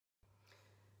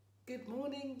Good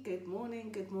morning, good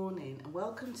morning, good morning, and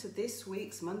welcome to this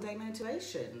week's Monday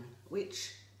Motivation,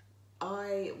 which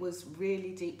I was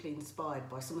really deeply inspired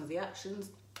by some of the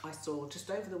actions I saw just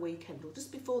over the weekend, or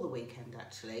just before the weekend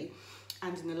actually,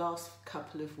 and in the last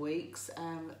couple of weeks,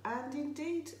 and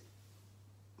indeed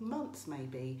months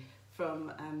maybe,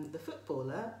 from the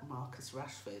footballer Marcus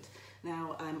Rashford.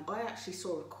 Now, I actually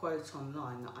saw a quote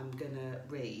online that I'm going to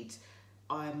read.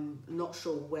 I'm not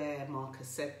sure where Marcus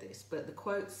said this, but the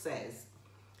quote says,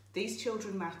 "These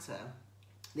children matter.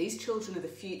 These children are the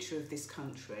future of this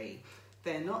country.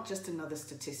 They're not just another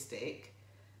statistic,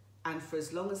 and for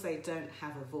as long as they don't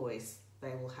have a voice,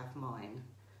 they will have mine."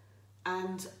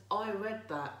 And I read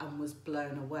that and was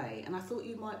blown away, and I thought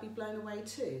you might be blown away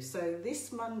too. So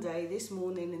this Monday, this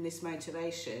morning, and this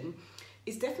motivation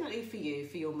is definitely for you,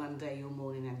 for your Monday, your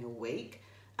morning and your week,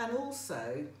 and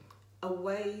also a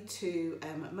way to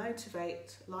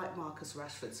motivate like Marcus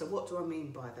Rashford. So what do I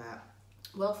mean by that?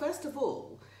 Well, first of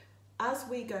all, as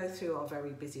we go through our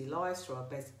very busy lives, through our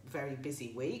very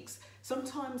busy weeks,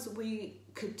 sometimes we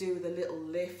could do with a little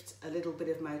lift, a little bit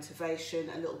of motivation,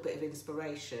 a little bit of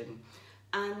inspiration.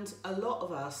 And a lot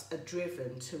of us are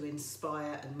driven to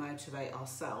inspire and motivate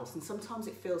ourselves. And sometimes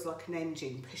it feels like an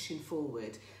engine pushing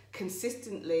forward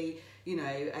consistently,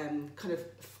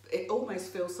 it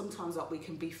almost feels sometimes like we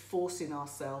can be forcing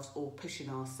ourselves or pushing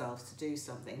ourselves to do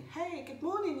something. Hey, good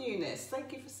morning, Eunice.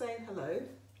 Thank you for saying hello.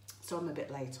 So I'm a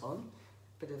bit late on,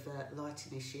 bit of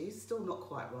lighting issues, still not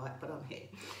quite right, but I'm here.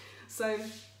 So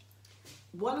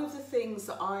one of the things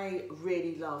that I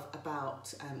really love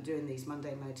about doing these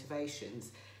Monday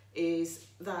motivations is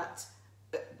that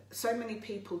so many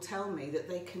people tell me that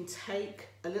they can take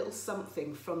a little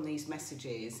something from these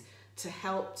messages to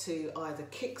help to either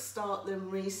kickstart them,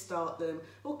 restart them,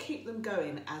 or keep them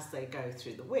going as they go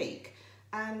through the week.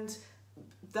 And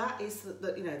that is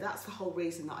that's the whole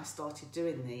reason that I started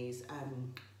doing these.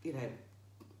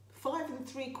 5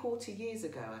 3/4 years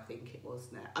ago, I think it was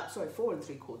now. 4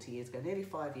 3/4 years ago, nearly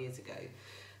 5 years ago.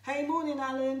 Hey, morning,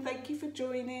 Alan. Thank you for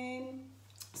joining.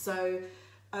 So,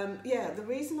 the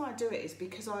reason I do it is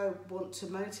because I want to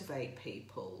motivate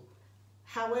people.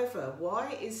 However,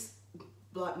 why is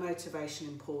motivation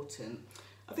important?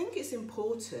 I think it's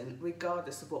important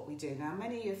regardless of what we do. Now,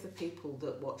 many of the people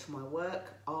that watch my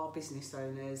work are business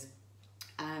owners,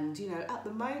 and at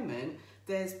the moment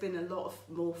there's been a lot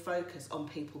more focus on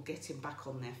people getting back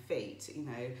on their feet.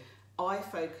 I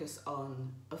focus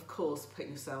on, of course,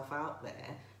 putting yourself out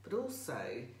there, but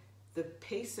also the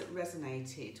piece that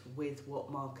resonated with what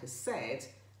Marcus said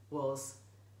was,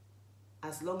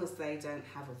 as long as they don't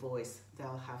have a voice,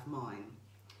 they'll have mine.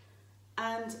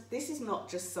 And this is not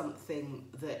just something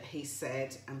that he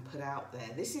said and put out there.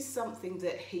 This is something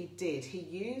that he did. He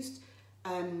used,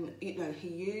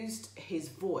 his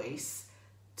voice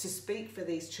to speak for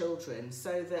these children,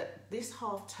 so that this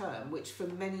half term, which for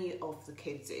many of the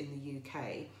kids in the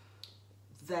UK,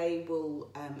 they will,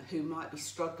 who might be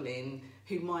struggling,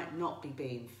 who might not be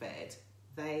being fed,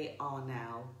 they are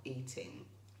now eating.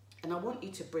 And I want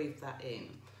you to breathe that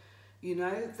in.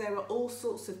 There are all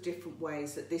sorts of different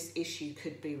ways that this issue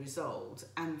could be resolved,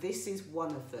 and this is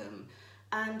one of them.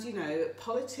 And,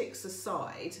 politics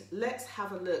aside, let's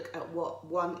have a look at what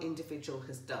one individual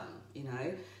has done.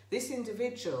 This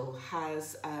individual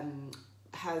has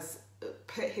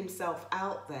put himself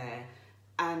out there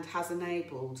and has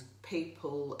enabled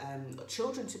people,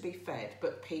 children to be fed,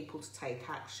 but people to take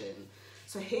action.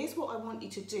 So here's what I want you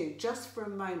to do just for a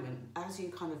moment as you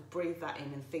kind of breathe that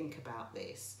in and think about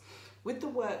this. With the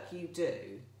work you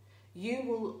do, you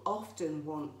will often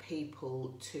want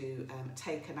people to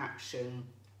take an action,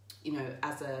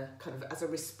 as a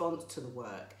response to the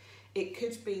work. It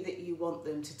could be that you want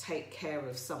them to take care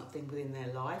of something within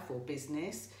their life or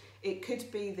business. It could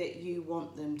be that you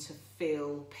want them to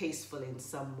feel peaceful in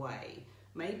some way,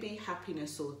 maybe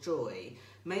happiness or joy,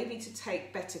 maybe to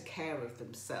take better care of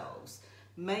themselves,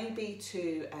 maybe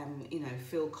to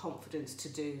feel confidence to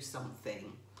do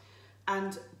something.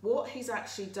 And what he's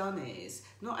actually done is,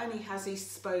 not only has he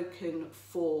spoken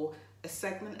for a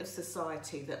segment of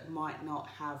society that might not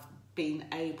have been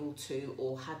able to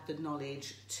or had the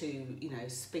knowledge to,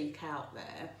 speak out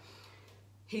there,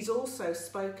 he's also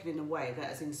spoken in a way that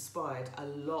has inspired a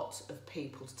lot of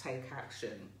people to take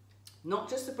action. Not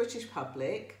just the British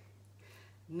public,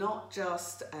 not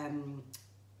just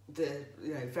the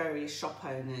various shop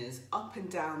owners up and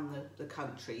down the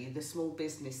country, the small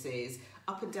businesses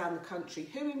up and down the country,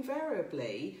 who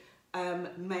invariably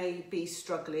may be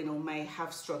struggling or may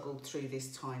have struggled through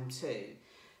this time too.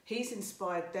 He's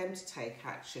inspired them to take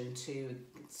action, to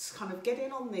kind of get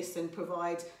in on this and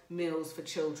provide meals for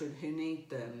children who need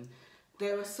them.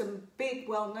 there are some big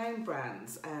well-known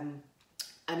brands, and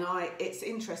it's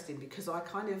interesting because I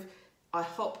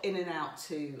hop in and out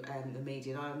to the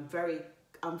media, and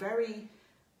I'm very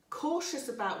cautious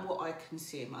about what I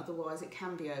consume, otherwise it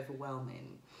can be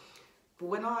overwhelming. But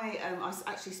when I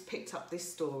actually picked up this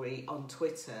story on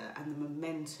Twitter and the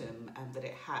momentum that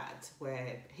it had,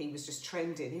 where he was just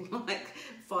trending in like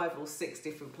 5 or 6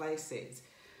 different places,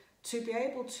 to be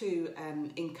able to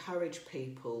encourage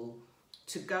people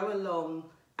to go along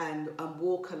and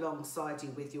walk alongside you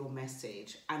with your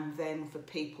message, and then for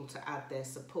people to add their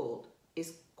support,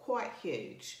 is quite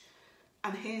huge.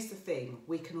 And here's the thing,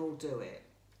 we can all do it.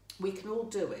 We can all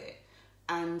do it.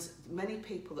 And many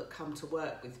people that come to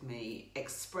work with me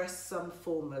express some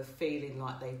form of feeling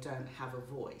like they don't have a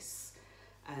voice.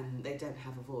 They don't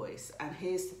have a voice. And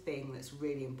here's the thing that's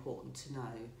really important to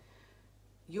know.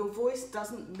 Your voice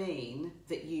doesn't mean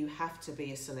that you have to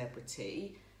be a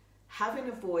celebrity. Having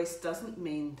a voice doesn't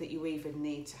mean that you even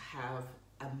need to have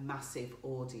a massive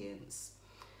audience.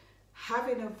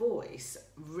 Having a voice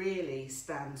really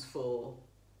stands for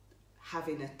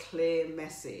having a clear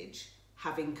message,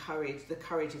 having courage, the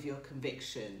courage of your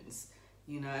convictions,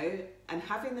 and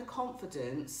having the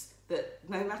confidence that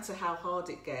no matter how hard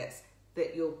it gets,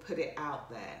 that you'll put it out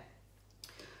there.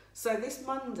 So this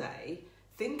Monday,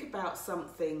 think about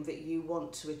something that you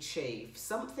want to achieve.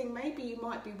 Something, maybe you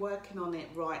might be working on it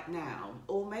right now,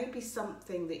 or maybe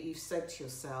something that you've said to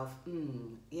yourself,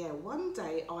 one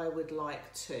day I would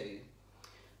like to,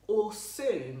 or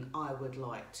soon I would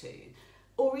like to,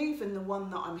 or even the one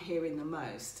that I'm hearing the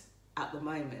most at the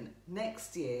moment,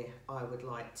 next year I would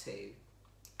like to.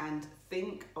 And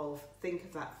think of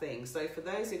that thing. So for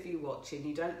those of you watching,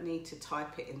 you don't need to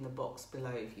type it in the box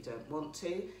below if you don't want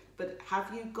to, but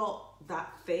have you got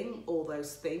that thing or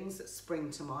those things that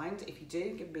spring to mind? If you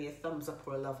do, give me a thumbs up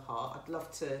or a love heart. I'd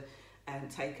love to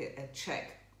take a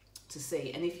check to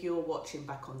see. And if you're watching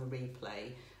back on the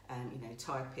replay,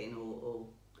 type in or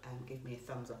give me a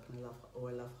thumbs up and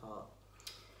a love heart.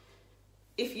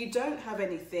 If you don't have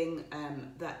anything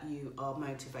that you are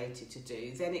motivated to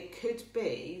do, then it could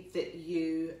be that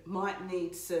you might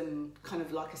need some kind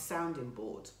of like a sounding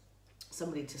board,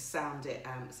 somebody to sound it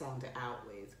out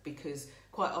with, because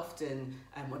quite often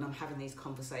when I'm having these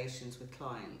conversations with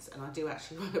clients, and I do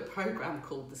actually run a program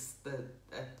called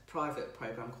a private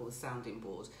program called the Sounding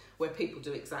Board, where people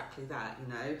do exactly that.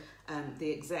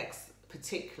 The execs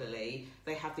particularly,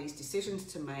 they have these decisions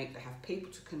to make, they have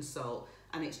people to consult.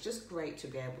 And it's just great to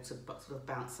be able to sort of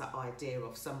bounce that idea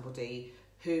off somebody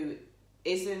who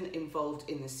isn't involved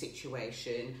in the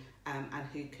situation and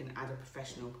who can add a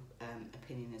professional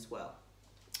opinion as well.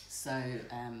 So,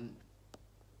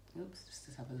 just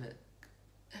to have a look.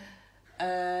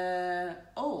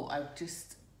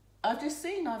 I've just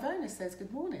seen Ivona says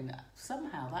good morning.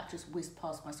 Somehow that just whizzed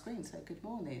past my screen. So good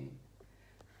morning.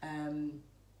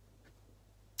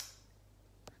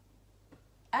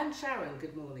 And Sharon,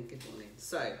 good morning.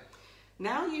 So,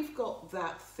 now you've got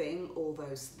that thing or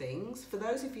those things. For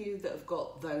those of you that have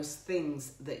got those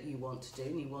things that you want to do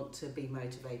and you want to be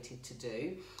motivated to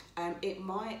do, it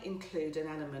might include an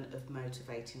element of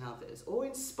motivating others or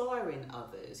inspiring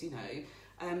others,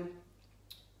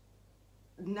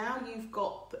 Now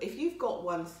if you've got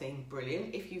one thing,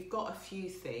 brilliant. If you've got a few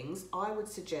things, I would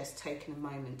suggest taking a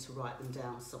moment to write them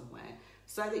down somewhere,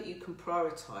 so that you can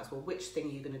prioritise, which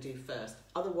thing you're going to do first.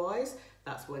 Otherwise,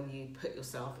 that's when you put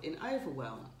yourself in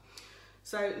overwhelm.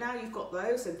 So now you've got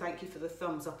those, and thank you for the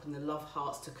thumbs up and the love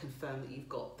hearts to confirm that you've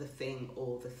got the thing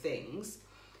or the things.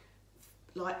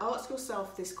 Ask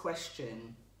yourself this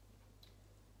question,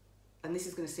 and this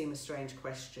is going to seem a strange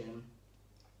question.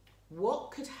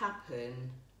 What could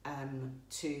happen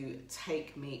to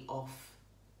take me off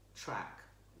track?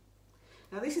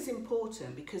 Now this is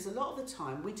important because a lot of the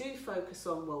time we do focus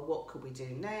on, what could we do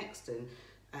next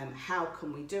and how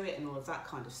can we do it and all of that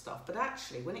kind of stuff. But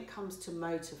actually when it comes to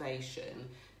motivation,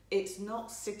 it's not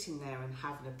sitting there and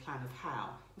having a plan of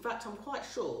how. In fact, I'm quite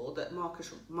sure that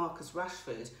Marcus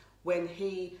Rashford, when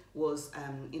he was,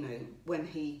 when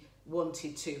he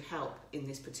wanted to help in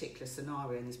this particular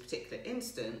scenario, in this particular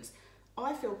instance,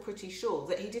 I feel pretty sure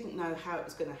that he didn't know how it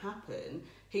was going to happen.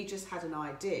 He just had an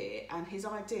idea, and his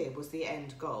idea was the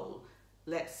end goal.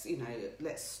 Let's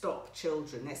stop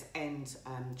children. Let's end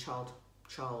child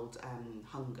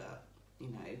hunger.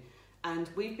 And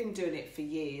we've been doing it for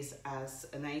years as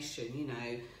a nation.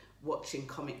 Watching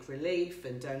Comic Relief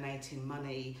and donating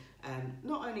money,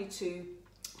 not only to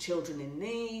children in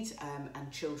need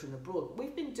and children abroad.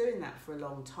 We've been doing that for a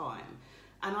long time,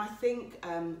 and I think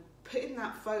putting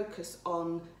that focus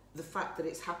on the fact that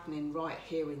it's happening right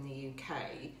here in the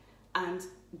UK and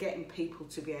getting people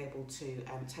to be able to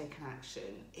take an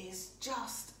action is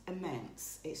just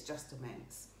immense. It's just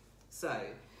immense. So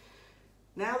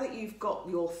now that you've got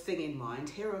your thing in mind,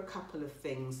 here are a couple of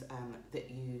things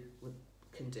that you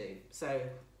can do. So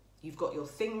you've got your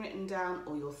thing written down,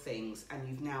 or your things, and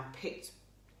you've now picked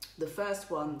the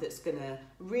first one that's going to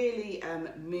really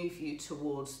move you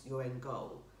towards your end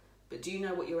goal. But do you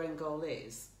know what your end goal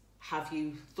is? Have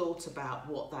you thought about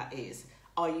what that is?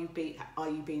 Are you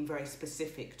being very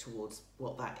specific towards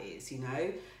what that is? You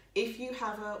know, if you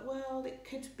have it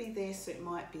could be this, it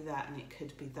might be that, and it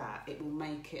could be that, it will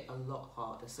make it a lot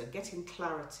harder. So getting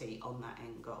clarity on that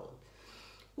end goal.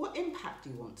 What impact do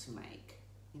you want to make?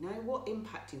 You know, what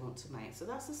impact do you want to make? So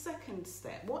that's the second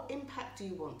step. What impact do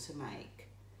you want to make?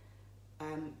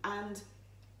 And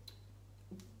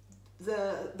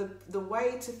the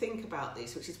way to think about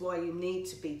this, which is why you need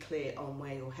to be clear on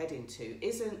where you're heading to,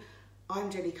 isn't I'm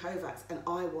Jenny Kovacs and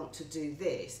I want to do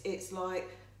this. It's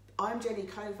like, I'm Jenny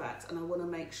Kovacs and I want to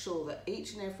make sure that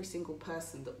each and every single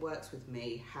person that works with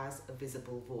me has a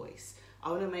visible voice.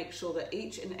 I want to make sure that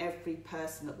each and every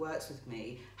person that works with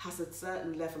me has a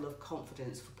certain level of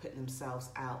confidence for putting themselves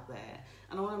out there.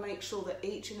 And I want to make sure that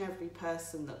each and every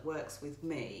person that works with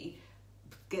me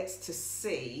gets to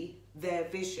see their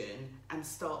vision and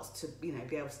starts to, you know,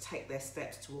 be able to take their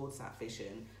steps towards that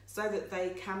vision so that they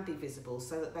can be visible,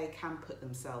 so that they can put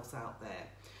themselves out there.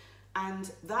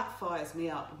 And that fires me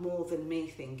up more than me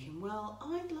thinking, well,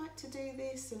 I'd like to do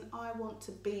this and I want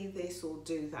to be this or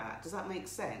do that. Does that make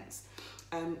sense?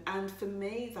 And for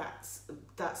me,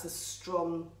 that's a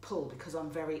strong pull, because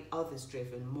I'm very others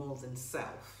driven more than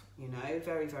self, you know,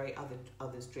 very, very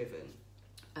others driven.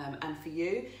 And for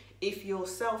you, if you're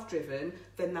self-driven,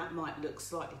 then that might look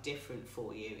slightly different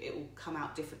for you. It will come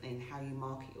out differently in how you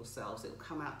market yourselves. It will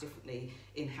come out differently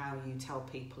in how you tell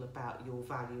people about your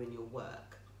value and your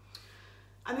work.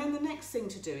 And then the next thing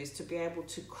to do is to be able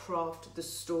to craft the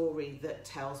story that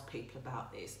tells people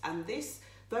about this. And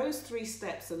those 3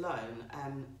 steps alone,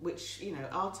 which, you know,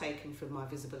 are taken from my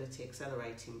Visibility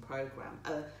Accelerating program,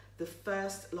 are the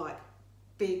first,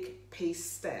 big piece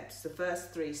steps, the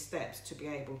first 3 steps to be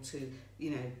able to,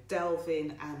 you know, delve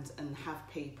in and have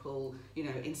people, you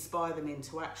know, inspire them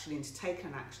into action, into taking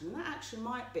an action. And that action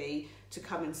might be to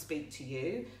come and speak to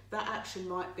you. That action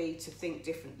might be to think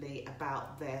differently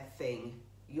about their thing,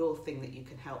 your thing that you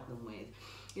can help them with.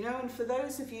 You know, and for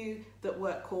those of you that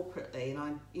work corporately,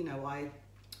 and I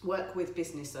work with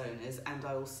business owners, and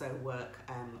I also work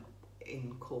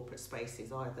in corporate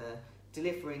spaces, either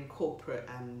delivering corporate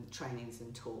trainings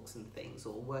and talks and things,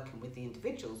 or working with the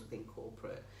individuals within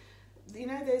corporate. You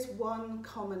know, there's one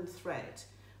common thread.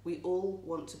 We all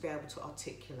want to be able to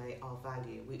articulate our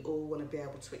value. We all want to be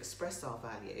able to express our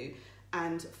value.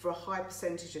 And for a high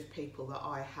percentage of people that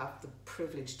I have the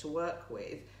privilege to work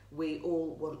with, we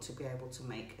all want to be able to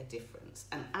make a difference,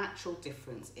 an actual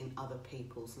difference in other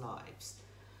people's lives.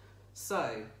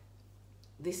 So,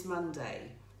 this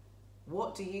Monday,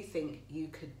 what do you think you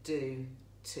could do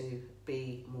to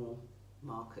be more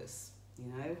Marcus?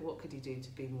 You know, what could you do to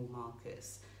be more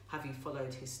Marcus? Have you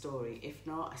followed his story? If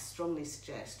not, I strongly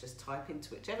suggest just type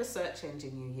into whichever search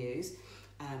engine you use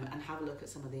and have a look at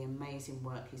some of the amazing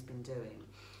work he's been doing.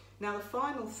 Now, the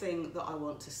final thing that I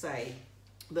want to say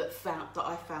that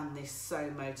I found this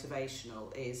so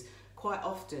motivational is quite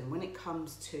often when it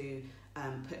comes to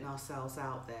putting ourselves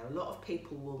out there, a lot of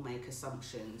people will make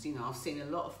assumptions. You know, I've seen a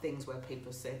lot of things where people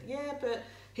have said, yeah, but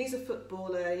he's a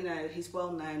footballer, you know, he's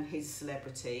well known, he's a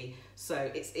celebrity, so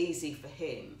it's easy for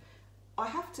him. I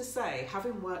have to say,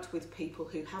 having worked with people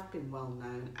who have been well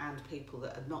known and people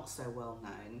that are not so well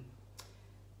known,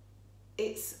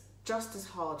 it's just as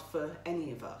hard for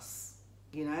any of us.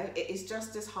 You know, it is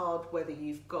just as hard whether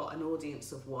you've got an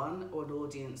audience of 1 or an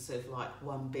audience of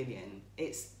 1 billion.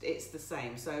 It's the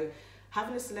same. So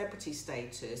having a celebrity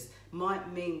status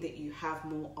might mean that you have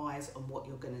more eyes on what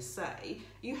you're going to say.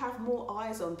 You have more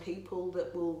eyes on people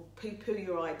that will poo-poo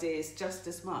your ideas just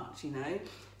as much, you know.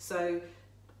 So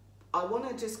I want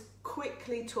to just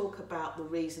quickly talk about the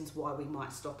reasons why we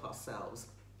might stop ourselves.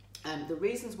 The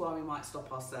reasons why we might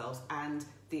stop ourselves and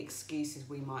the excuses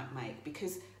we might make,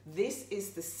 because this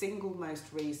is the single most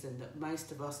reason that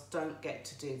most of us don't get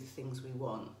to do the things we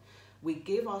want. We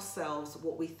give ourselves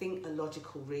what we think are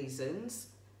logical reasons,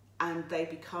 and they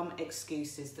become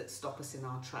excuses that stop us in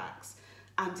our tracks.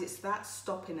 And it's that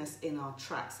stopping us in our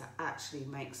tracks that actually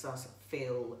makes us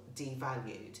feel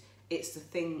devalued. It's the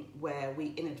thing where we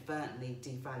inadvertently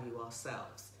devalue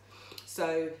ourselves.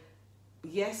 So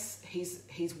yes,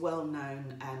 he's well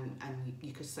known and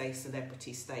you could say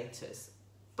celebrity status,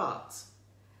 but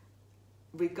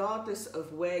regardless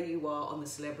of where you are on the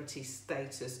celebrity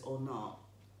status or not,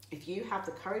 if you have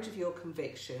the courage of your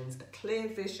convictions, a clear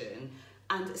vision,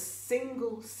 and a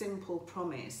single simple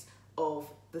promise of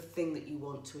the thing that you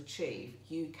want to achieve,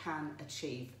 you can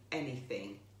achieve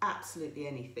anything, absolutely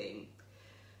anything.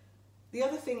 The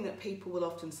other thing that people will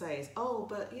often say is, oh,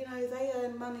 but you know, they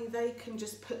earn money, they can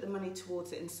just put the money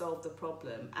towards it and solve the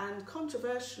problem. And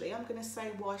controversially, I'm going to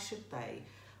say, why should they?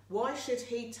 Why should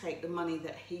he take the money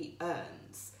that he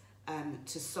earns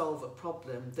to solve a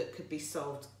problem that could be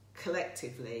solved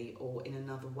collectively or in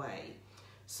another way?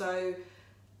 So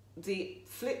the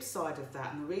flip side of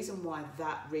that, and the reason why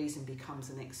that reason becomes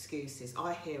an excuse, is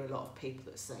I hear a lot of people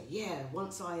that say, yeah,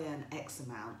 once I earn X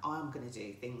amount, I'm going to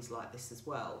do things like this as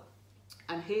well.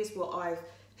 And here's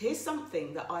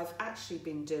something that I've actually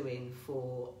been doing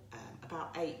for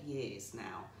about 8 years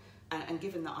now. And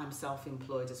given that I'm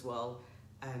self-employed as well,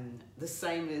 the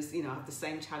same as, you know, I have the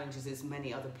same challenges as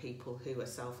many other people who are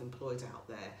self-employed out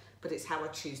there, but it's how I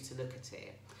choose to look at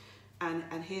it.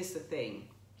 And here's the thing.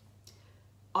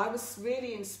 I was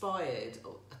really inspired,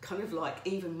 kind of like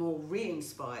even more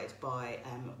re-inspired by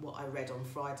what I read on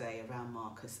Friday around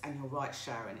Marcus. And you're right,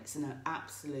 Sharon,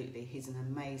 he's an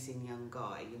amazing young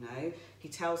guy, you know. He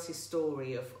tells his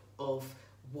story of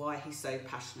why he's so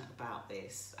passionate about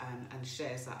this and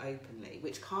shares that openly,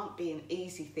 which can't be an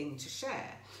easy thing to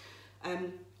share.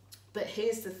 But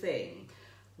here's the thing.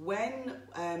 When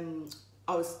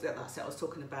I was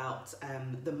talking about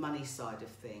the money side of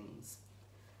things,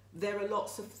 there are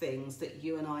lots of things that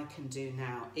you and I can do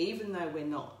now, even though we're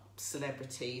not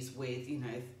celebrities with, you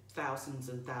know, thousands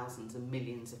and thousands and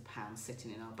millions of pounds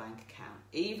sitting in our bank account,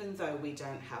 even though we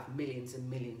don't have millions and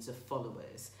millions of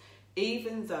followers,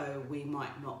 even though we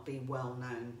might not be well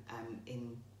known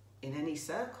in any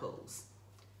circles.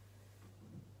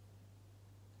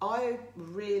 I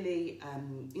really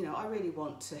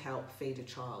want to help feed a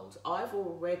child. I've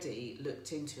already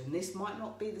looked into, and this might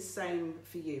not be the same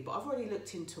for you, but I've already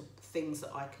looked into things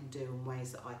that I can do and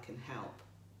ways that I can help.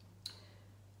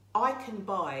 I can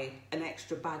buy an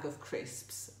extra bag of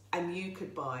crisps, and you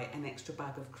could buy an extra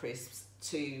bag of crisps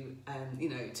to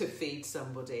feed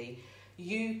somebody.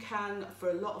 You can,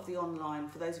 for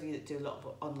those of you that do a lot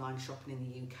of online shopping in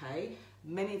the UK,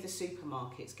 many of the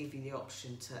supermarkets give you the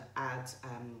option to add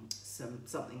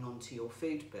something onto your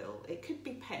food bill. It could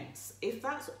be pence. If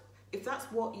that's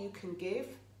what you can give,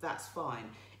 that's fine.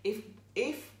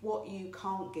 If what you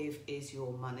can't give is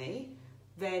your money,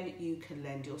 then you can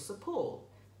lend your support.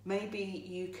 Maybe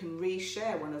you can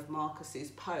reshare one of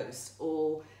Marcus's posts,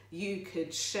 or you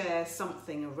could share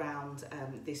something around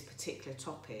this particular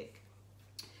topic.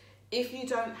 If you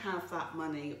don't have that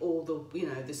money or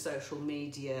the social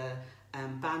media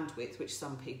bandwidth, which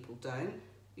some people don't,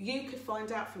 you could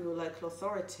find out from your local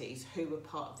authorities who were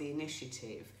part of the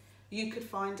initiative. You could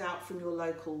find out from your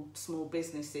local small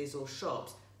businesses or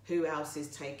shops who else is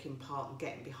taking part and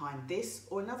getting behind this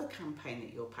or another campaign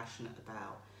that you're passionate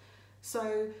about.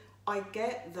 So I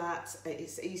get that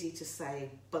it's easy to say,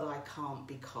 but I can't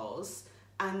because,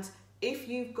 and if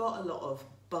you've got a lot of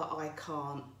but I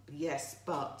can't, yes,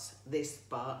 but, this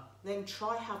but, then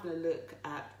try having a look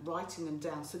at writing them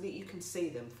down so that you can see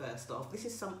them first off. This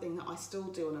is something that I still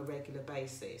do on a regular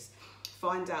basis.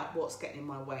 Find out what's getting in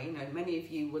my way. You know, many of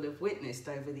you will have witnessed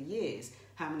over the years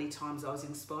how many times I was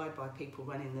inspired by people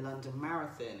running the London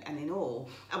Marathon, and in all,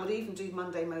 I would even do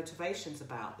Monday motivations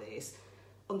about this,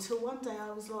 until one day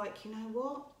I was like, you know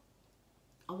what?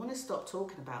 I want to stop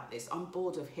talking about this. I'm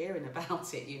bored of hearing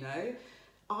about it, you know?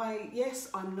 Yes,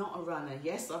 I'm not a runner.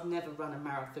 Yes, I've never run a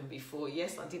marathon before.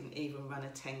 Yes, I didn't even run a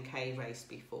 10K race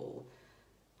before.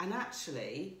 And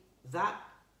actually, that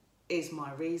is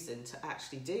my reason to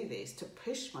actually do this, to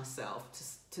push myself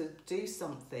to do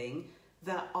something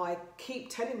that I keep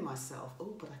telling myself,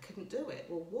 oh, but I couldn't do it.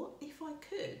 Well, what if I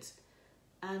could?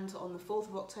 And on the 4th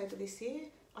of October this year,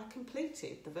 I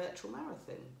completed the virtual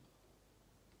marathon.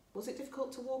 Was it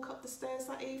difficult to walk up the stairs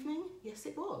that evening? Yes,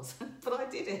 it was, but I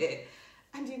did it.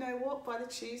 And you know what? By the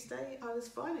Tuesday, I was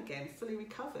fine again, fully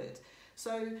recovered.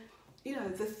 So, you know,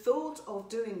 the thought of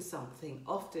doing something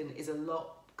often is a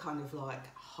lot kind of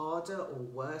like harder or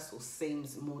worse or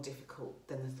seems more difficult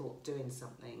than the thought of doing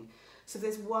something. So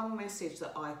there's one message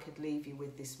that I could leave you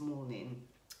with this morning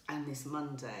and this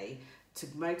Monday to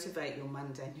motivate your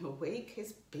Monday and your week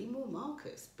is be more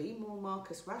Marcus. Be more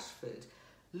Marcus Rashford.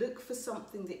 Look for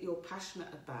something that you're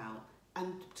passionate about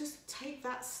and just take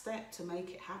that step to make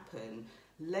it happen.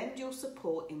 Lend your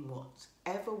support in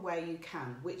whatever way you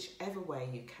can, whichever way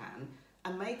you can,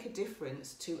 and make a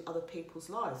difference to other people's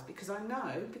lives. Because I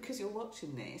know, because you're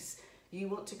watching this, you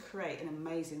want to create an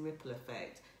amazing ripple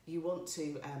effect. you want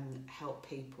to help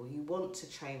people, you want to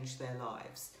change their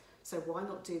lives. So why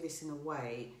not do this in a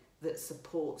way that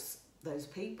supports those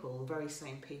people, the very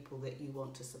same people that you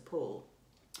want to support?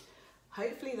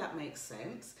 Hopefully that makes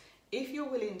sense. If you're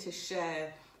willing to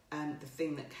share the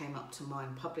thing that came up to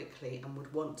mind publicly and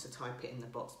would want to type it in the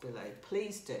box below,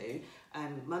 please do.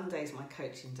 Monday's my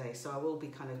coaching day, so I will be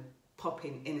kind of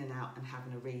popping in and out and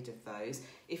having a read of those.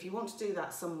 If you want to do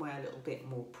that somewhere a little bit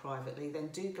more privately, then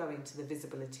do go into the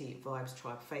Visibility Vibes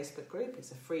Tribe Facebook group.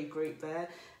 It's a free group there,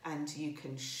 and you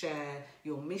can share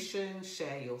your mission,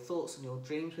 share your thoughts and your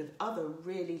dreams with other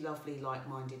really lovely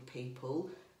like-minded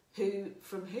people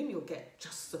from whom you'll get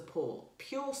just support,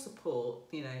 pure support,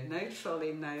 you know, no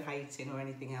trolling, no hating or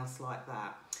anything else like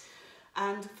that.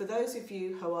 And for those of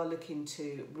you who are looking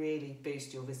to really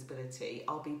boost your visibility,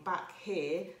 I'll be back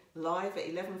here live at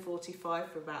 11:45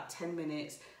 for about 10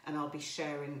 minutes, and I'll be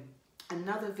sharing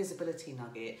another visibility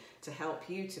nugget to help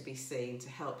you to be seen, to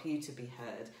help you to be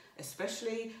heard,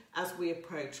 especially as we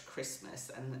approach Christmas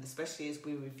and especially as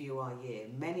we review our year.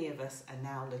 Many of us are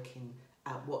now looking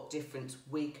at what difference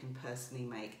we can personally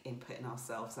make in putting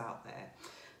ourselves out there.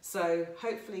 So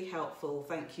hopefully helpful.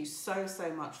 Thank you so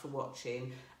much for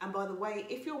watching. And by the way,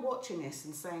 if you're watching this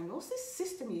and saying, what's this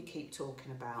system you keep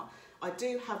talking about? I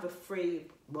do have a free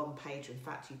one-pager. In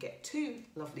fact, you get 2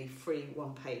 lovely free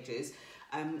one-pagers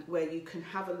where you can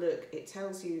have a look. It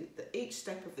tells you each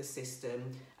step of the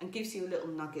system and gives you a little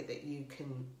nugget that you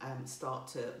can start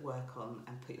to work on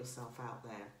and put yourself out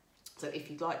there. So if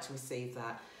you'd like to receive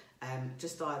that,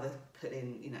 just either put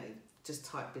in, you know, just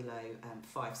type below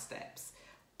 5 steps,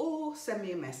 or send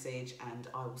me a message and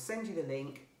I will send you the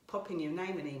link, pop in your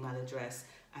name and email address,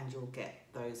 and you'll get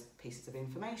those pieces of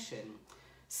information.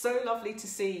 So lovely to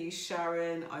see you,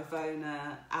 Sharon,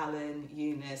 Ivona, Alan,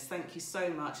 Eunice. Thank you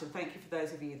so much, and thank you for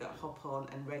those of you that hop on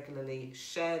and regularly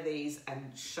share these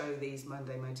and show these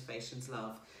Monday Motivations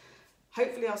love.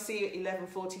 Hopefully I'll see you at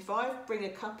 11:45. Bring a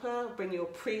cuppa, bring your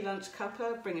pre-lunch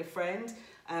cuppa, bring a friend,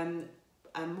 and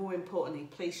more importantly,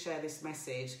 please share this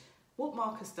message. What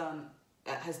Mark has done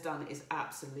is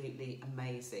absolutely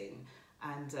amazing,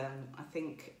 and I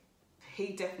think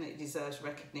he definitely deserves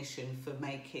recognition for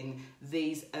making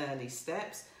these early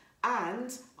steps.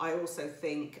 And I also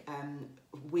think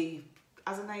we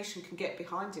as a nation can get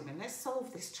behind him, and let's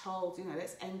solve this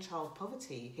let's end child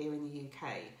poverty here in the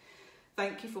UK.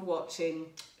 Thank you for watching.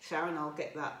 Sharon, I'll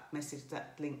get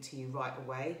that link to you right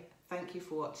away. Thank you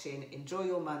for watching. Enjoy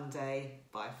your Monday.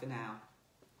 Bye for now.